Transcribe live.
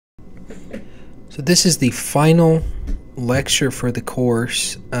So this is the final lecture for the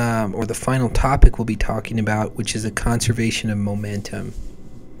course, or the final topic we'll be talking about, which is the conservation of momentum.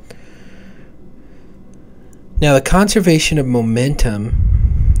 Now, the conservation of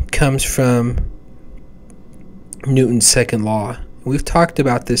momentum comes from Newton's second law. We've talked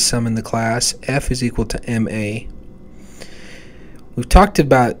about this some in the class. F is equal to ma. We've talked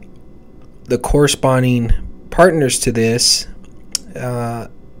about the corresponding partners to this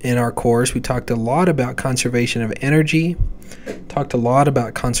in our course. We talked a lot about conservation of energy, talked a lot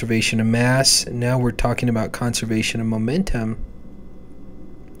about conservation of mass, and now we're talking about conservation of momentum.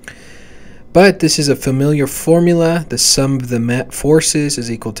 But this is a familiar formula. The sum of the forces is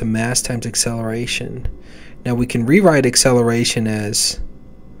equal to mass times acceleration. Now we can rewrite acceleration as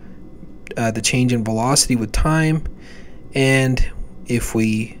the change in velocity with time, and if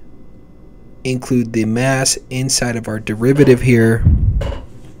we include the mass inside of our derivative here,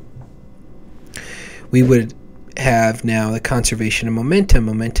 we would have now the conservation of momentum.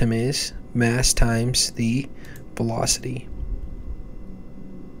 Momentum is mass times the velocity.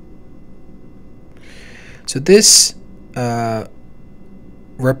 So this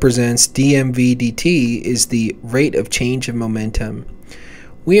represents dmv dt is the rate of change of momentum.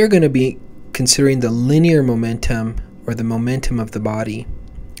 We are going to be considering the linear momentum, or the momentum of the body.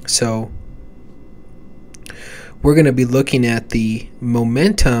 So we're going to be looking at the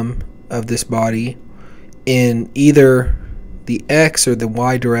momentum of this body in either the x or the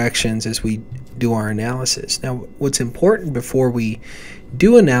y directions as we do our analysis. Now, what's important before we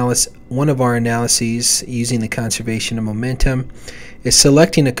do one of our analyses using the conservation of momentum is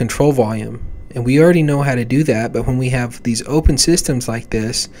selecting a control volume. And we already know how to do that, but when we have these open systems like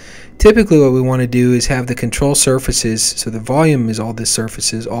this, typically what we want to do is have the control surfaces, so the volume is all these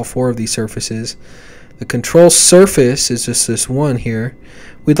surfaces, all four of these surfaces. The control surface is just this one here.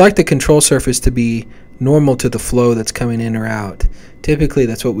 We'd like the control surface to be normal to the flow that's coming in or out. Typically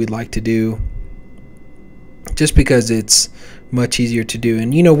that's what we'd like to do, just because it's much easier to do.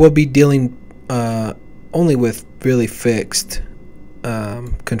 And we'll be dealing only with really fixed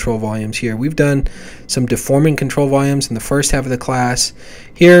control volumes here. We've done some deforming control volumes in the first half of the class.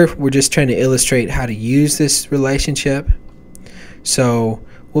 Here we're just trying to illustrate how to use this relationship. So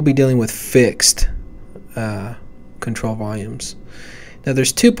we'll be dealing with fixed control volumes. Now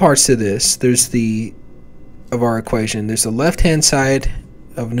there's two parts to this. There's of our equation. There's the left hand side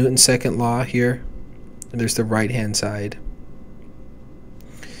of Newton's second law here, and there's the right hand side.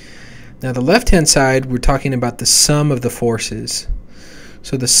 Now the left hand side, we're talking about the sum of the forces.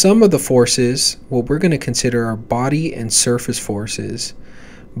 So the sum of the forces, what we're going to consider are body and surface forces.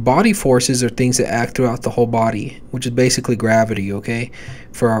 Body forces are things that act throughout the whole body, which is basically gravity, okay,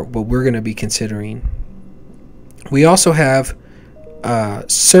 for what we're going to be considering. We also have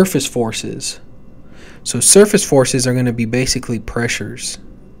surface forces. So surface forces are going to be basically pressures.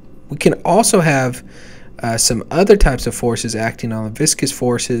 We can also have some other types of forces acting on viscous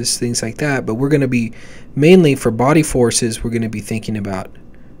forces, things like that, but we're going to be mainly for body forces, we're going to be thinking about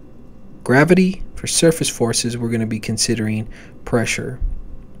gravity. For surface forces, we're going to be considering pressure.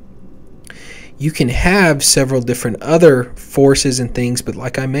 You can have several different other forces and things, but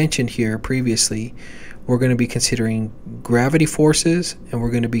like I mentioned here previously, we're going to be considering gravity forces and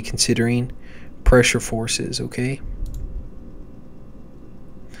we're going to be considering pressure forces, okay?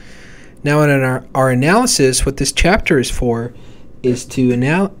 Now in our analysis, what this chapter is for is to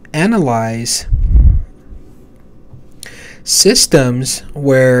analyze systems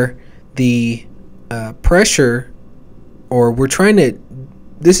where the pressure, or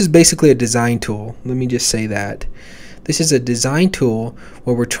this is basically a design tool. Let me just say that. This is a design tool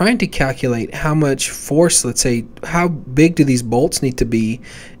where we're trying to calculate how much force, let's say, how big do these bolts need to be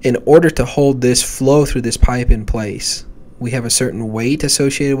in order to hold this flow through this pipe in place. We have a certain weight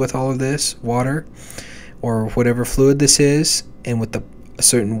associated with all of this, water or whatever fluid this is, and with a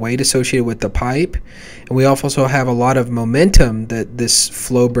certain weight associated with the pipe. And we also have a lot of momentum that this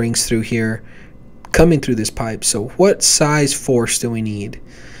flow brings through here, coming through this pipe. So what size force do we need?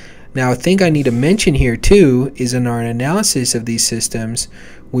 Now, a thing I need to mention here too is in our analysis of these systems,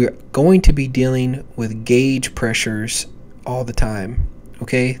 we're going to be dealing with gauge pressures all the time.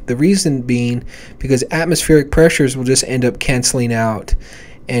 Okay, the reason being because atmospheric pressures will just end up canceling out,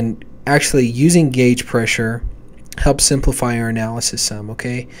 and actually using gauge pressure helps simplify our analysis some.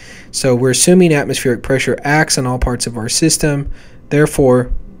 Okay, so we're assuming atmospheric pressure acts on all parts of our system,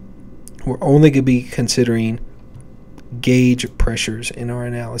 therefore we're only going to be considering gauge pressures in our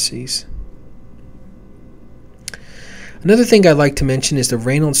analyses. Another thing I'd like to mention is the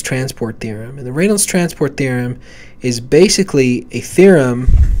Reynolds transport theorem. And the Reynolds transport theorem is basically a theorem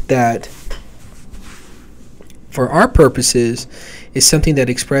that for our purposes is something that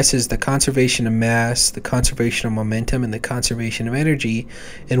expresses the conservation of mass, the conservation of momentum, and the conservation of energy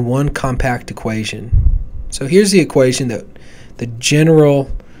in one compact equation. So here's the equation, that the general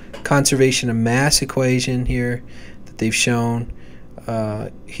conservation of mass equation here that they've shown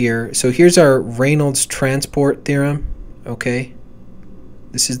here. So here's our Reynolds transport theorem. Okay,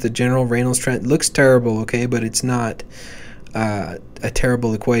 this is the general Reynolds looks terrible, okay, but it's not a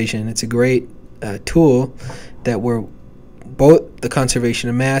terrible equation. It's a great tool that we're both the conservation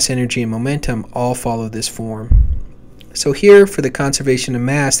of mass, energy, and momentum all follow this form. So here for the conservation of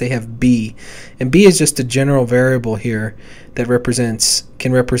mass, they have B, and B is just a general variable here that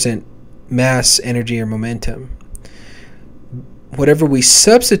can represent mass, energy, or momentum. Whatever we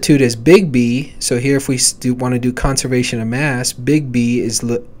substitute as big B, so here if we want to do conservation of mass, big B is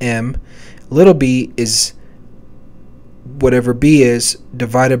M, little b is whatever B is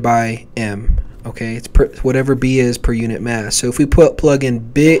divided by M. Okay, it's whatever B is per unit mass. So if we plug in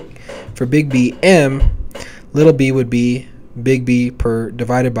big for big B M, little b would be big B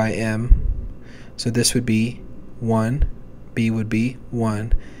divided by M. So this would be 1, B would be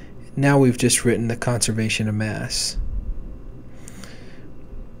 1. Now we've just written the conservation of mass.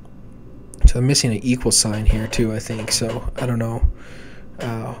 So I'm missing an equal sign here too, I think. So I don't know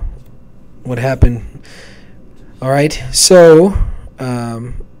what happened. All right, so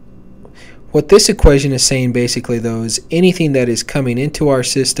what this equation is saying basically, though, is anything that is coming into our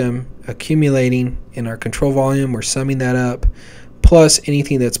system, accumulating in our control volume, we're summing that up, plus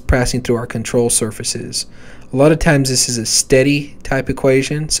anything that's passing through our control surfaces. A lot of times this is a steady type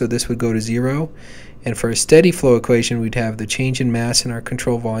equation, so this would go to 0. And for a steady flow equation, we'd have the change in mass in our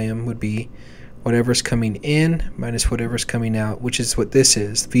control volume would be whatever's coming in minus whatever's coming out, which is what this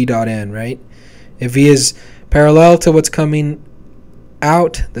is, V dot N, right? If V is parallel to what's coming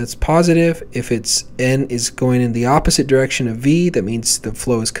out, that's positive. If it's N is going in the opposite direction of V, that means the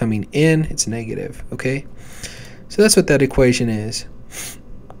flow is coming in, it's negative, okay? So that's what that equation is.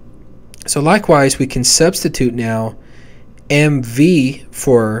 So likewise, we can substitute now mv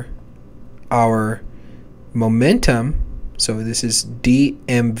for our momentum. So this is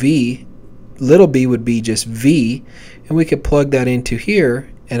dmv, little b would be just v, and we could plug that into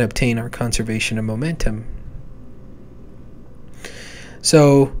here and obtain our conservation of momentum.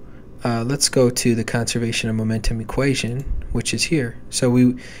 So let's go to the conservation of momentum equation, which is here. So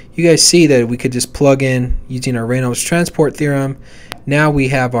you guys see that we could just plug in using our Reynolds transport theorem. Now we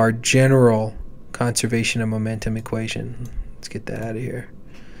have our general conservation of momentum equation. Let's get that out of here.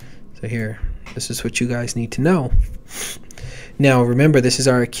 So here, this is what you guys need to know. Now remember, this is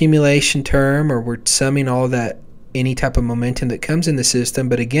our accumulation term, or we're summing all of that, any type of momentum that comes in the system.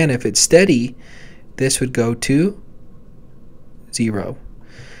 But again, if it's steady, this would go to 0.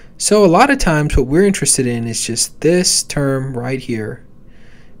 So a lot of times what we're interested in is just this term right here,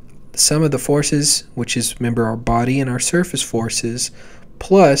 the sum of the forces, which is, remember, our body and our surface forces,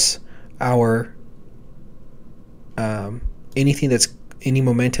 plus our any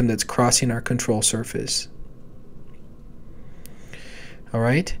momentum that's crossing our control surface. All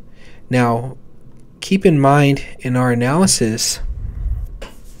right, now keep in mind in our analysis,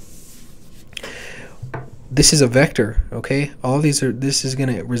 this is a vector, okay? All these are, this is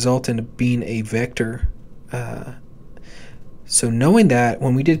going to result in being a vector. So knowing that,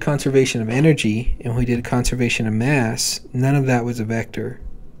 when we did conservation of energy and we did conservation of mass, none of that was a vector.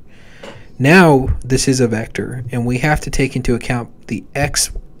 Now this is a vector, and we have to take into account the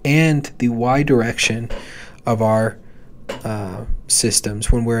x and the y direction of our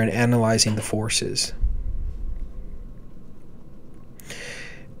systems when we're analyzing the forces.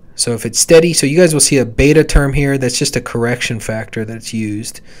 So if it's steady, so you guys will see a beta term here. That's just a correction factor that's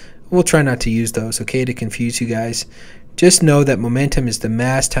used. We'll try not to use those, okay, to confuse you guys. Just know that momentum is the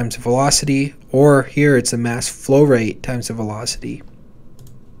mass times the velocity, or here it's the mass flow rate times the velocity.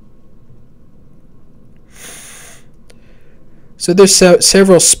 So there's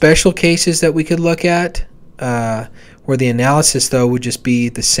several special cases that we could look at where the analysis, though, would just be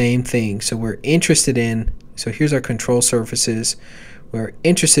the same thing. So we're interested in, so here's our control surfaces. We're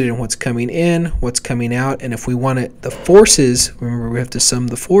interested in what's coming in, what's coming out, and if we wanted the forces, remember we have to sum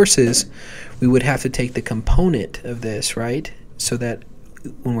the forces, we would have to take the component of this, right? So that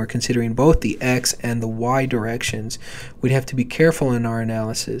when we're considering both the x and the y directions, we'd have to be careful in our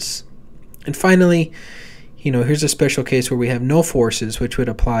analysis. And finally, you know, here's a special case where we have no forces, which would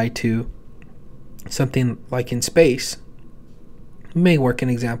apply to something like in space. We may work an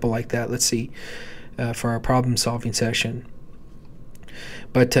example like that, let's see, for our problem solving session.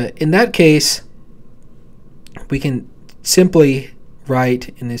 But in that case, we can simply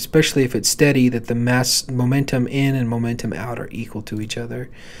right, and especially if it's steady, that the mass momentum in and momentum out are equal to each other.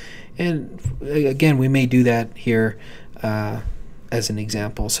 And again, we may do that here as an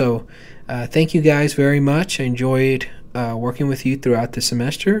example. So thank you guys very much. I enjoyed working with you throughout the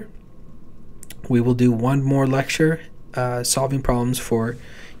semester. We will do one more lecture solving problems for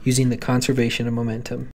using the conservation of momentum.